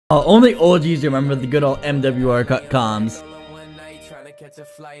Only OGs remember the good old MWR comms.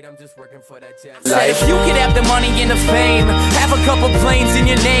 If you could have the money and the fame, have a couple planes in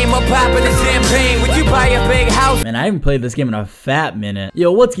your name, or pop in the champagne, would you buy a big house? Man, I haven't played this game in a fat minute.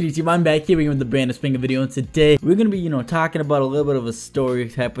 Yo, what's good, YouTube? I'm back here with the brand new Spinga video, and today we're gonna be, talking about a little bit of a story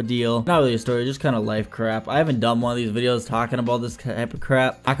type of deal. Not really a story, just kind of life crap. I haven't done one of these videos talking about this type of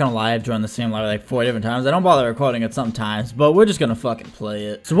crap. Not gonna lie, I've joined the same live like 4 different times. I don't bother recording it sometimes, but we're just gonna fucking play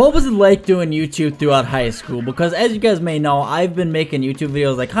it. So what was it like doing YouTube throughout high school? Because as you guys may know, I've been making YouTube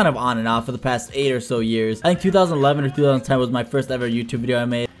videos like kind of on and off for the past 8 or so years. I think 2011 or 2010 was my first ever YouTube video I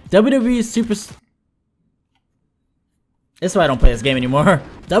made. WWE Super... That's why I don't play this game anymore.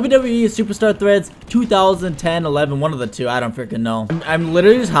 WWE Superstar Threads 2010-11, one of the two, I don't freaking know. I'm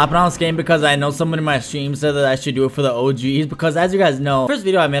literally just hopping on this game because I know someone in my stream said that I should do it for the OGs, because as you guys know, the first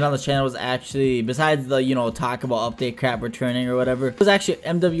video I made on the channel was actually, besides the, talk about update crap returning or whatever, it was actually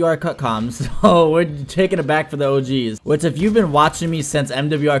MWR cutcoms, so we're taking it back for the OGs. Which, if you've been watching me since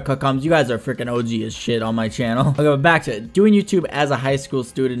MWR cutcoms, you guys are freaking OG as shit on my channel. Okay, but back to it. Doing YouTube as a high school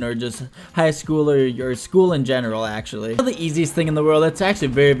student, or just high school, or school in general, actually. It's not the easiest thing in the world. It's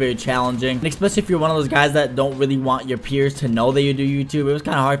actually very challenging, and especially if you're one of those guys that don't really want your peers to know that you do YouTube. It was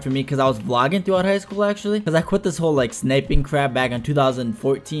kind of hard for me because I was vlogging throughout high school, actually, because I quit this whole like sniping crap back in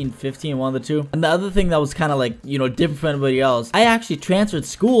 2014, 15, one of the two. And the other thing that was kind of like, different from everybody else, I actually transferred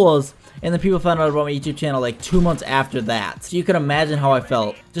schools, and then people found out about my YouTube channel like 2 months after that. So you can imagine how I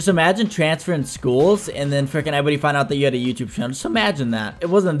felt. Just imagine transferring schools and then freaking everybody find out that you had a YouTube channel. Just imagine that. It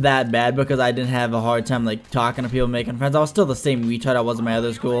wasn't that bad because I didn't have a hard time like talking to people, making friends. I was still the same retard I was in my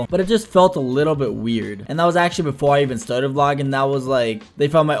other school, but it just felt a little bit weird. And that was actually before I even started vlogging. That was like, they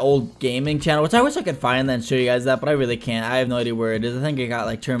found my old gaming channel, which I wish I could find that and show you guys that, but I really can't. I have no idea where it is. I think it got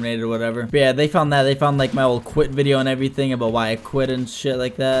like terminated or whatever. But yeah, they found that. They found like my old quit video and everything about why I quit and shit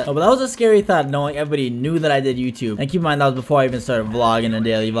like that. Oh, but that was a scary thought, knowing everybody knew that I did YouTube. And keep in mind, that was before I even started vlogging and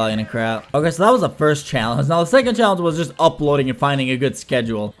daily vlogging and crap. Okay, so that was the first challenge. Now the second challenge was just uploading and finding a good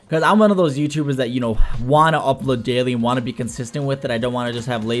schedule, because I'm one of those YouTubers that want to upload daily and want to be consistent with it. I don't want to just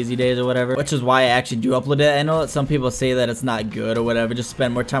have lazy days or whatever, which is why I actually do upload it. I know that some people say that it's not good or whatever, just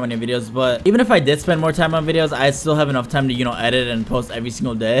spend more time on your videos, but even if I did spend more time on videos, I still have enough time to edit and post every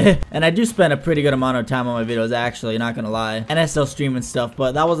single day. And I do spend a pretty good amount of time on my videos, actually, not gonna lie. And I still stream and stuff,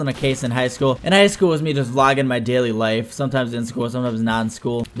 but that wasn't the case in high school. In high school, it was me just vlogging my daily life, sometimes in school, sometimes not in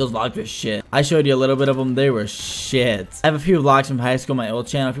school. Those vlogs were shit. I showed you a little bit of them. They were shit. I have a few vlogs from high school on my old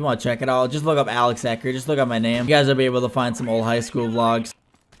channel. If you want to check it out, just look up Alex Ecker. Just look up my name. You guys will be able to find some old high school vlogs.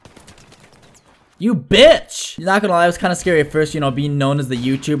 You bitch! Not gonna lie, it was kind of scary at first, being known as the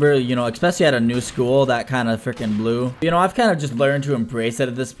YouTuber, especially at a new school, that kind of freaking blew. I've kind of just learned to embrace it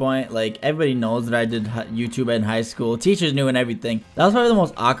at this point. Like, everybody knows that I did YouTube in high school. Teachers knew and everything. That was probably the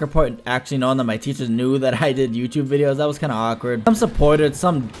most awkward part, actually, knowing that my teachers knew that I did YouTube videos. That was kind of awkward. Some supported,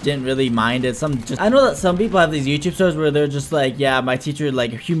 some didn't really mind it. Some just... I know that some people have these YouTube stores where they're just like, yeah, my teacher,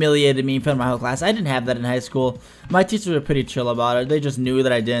 like, humiliated me in front of my whole class. I didn't have that in high school. My teachers were pretty chill about it. They just knew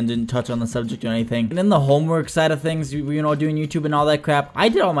that I didn't touch on the subject or anything. And then the homework side of things, doing YouTube and all that crap, I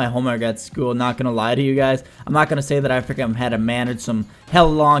did all my homework at school, not gonna lie to you guys. I'm not gonna say that I freaking had to manage some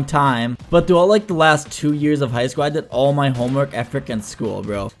hell long time, but throughout like the last 2 years of high school, I did all my homework at freaking school,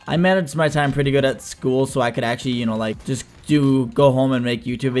 bro. I managed my time pretty good at school, so I could actually, just go home and make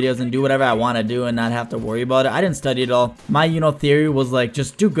YouTube videos and do whatever I want to do and not have to worry about it. I didn't study at all. My, theory was like,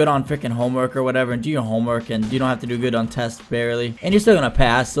 just do good on freaking homework or whatever and do your homework, and you don't have to do good on tests barely. And you're still gonna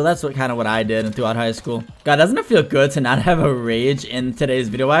pass, so that's kind of what I did throughout high school. God, doesn't it feel good to not have a rage in today's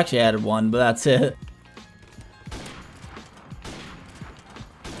video? I actually had one, but that's it.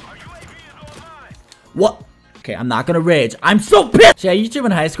 What? Okay, I'm not gonna rage. I'm so pissed! Yeah, YouTube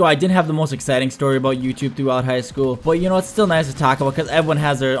in high school, I didn't have the most exciting story about YouTube throughout high school. But, it's still nice to talk about because everyone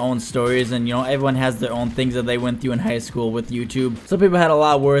has their own stories and, everyone has their own things that they went through in high school with YouTube. Some people had a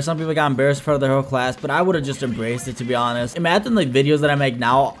lot worse. Some people got embarrassed in front of their whole class, but I would have just embraced it, to be honest. Imagine, like, videos that I make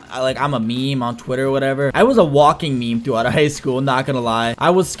now, I'm a meme on Twitter or whatever. I was a walking meme throughout high school, not gonna lie.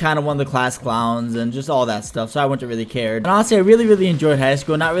 I was kind of one of the class clowns and just all that stuff, so I wouldn't really care. And honestly, I really enjoyed high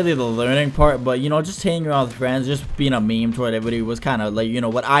school. Not really the learning part, but, just hanging around with friends, just being a meme toward everybody was kind of like,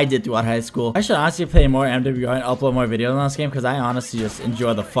 what I did throughout high school. I should honestly play more MWR and upload more videos on this game because I honestly just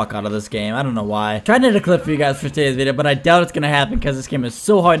enjoy the fuck out of this game. I don't know why. Tried to hit a clip for you guys for today's video, but I doubt it's gonna happen because this game is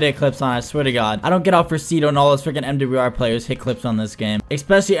so hard to hit clips on. I swear to God. I don't get out for Cedo and all those freaking MWR players hit clips on this game.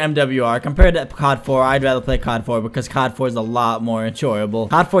 Especially MWR. Compared to COD 4, I'd rather play COD 4 because COD 4 is a lot more enjoyable.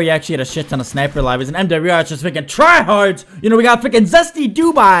 COD 4, you actually had a shit ton of sniper libraries, and MWR, it's just freaking tryhards. We got freaking Zesty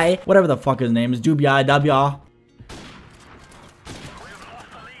Dubai. Whatever the fuck his name is. Dubai, W.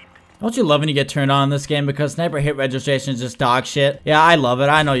 Don't you love when you get turned on in this game because sniper hit registration is just dog shit? Yeah, I love it.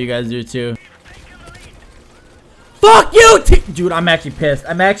 I know you guys do too. Fuck you! Dude, I'm actually pissed.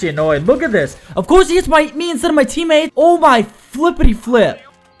 I'm actually annoyed. Look at this. Of course he hits me instead of my teammate. Oh my flippity flip.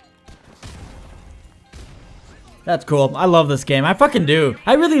 That's cool. I love this game. I fucking do.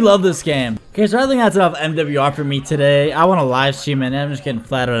 I really love this game. Okay, so I think that's enough MWR for me today. I want to live stream and I'm just getting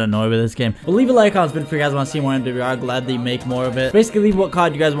flat out annoyed with this game. But leave a like, comment, if you guys want to see more MWR. Gladly make more of it. Basically, leave what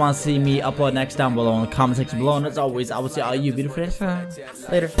card you guys want to see me upload next down below in the comment section below. And as always, I will see all you beautiful friends.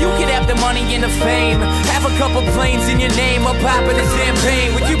 Later. You could have the money and the fame, have a couple planes in your name, or pop in the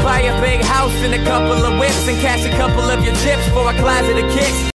champagne. Would you buy a big house and a couple of whips and cash a couple of your chips for a closet of kicks?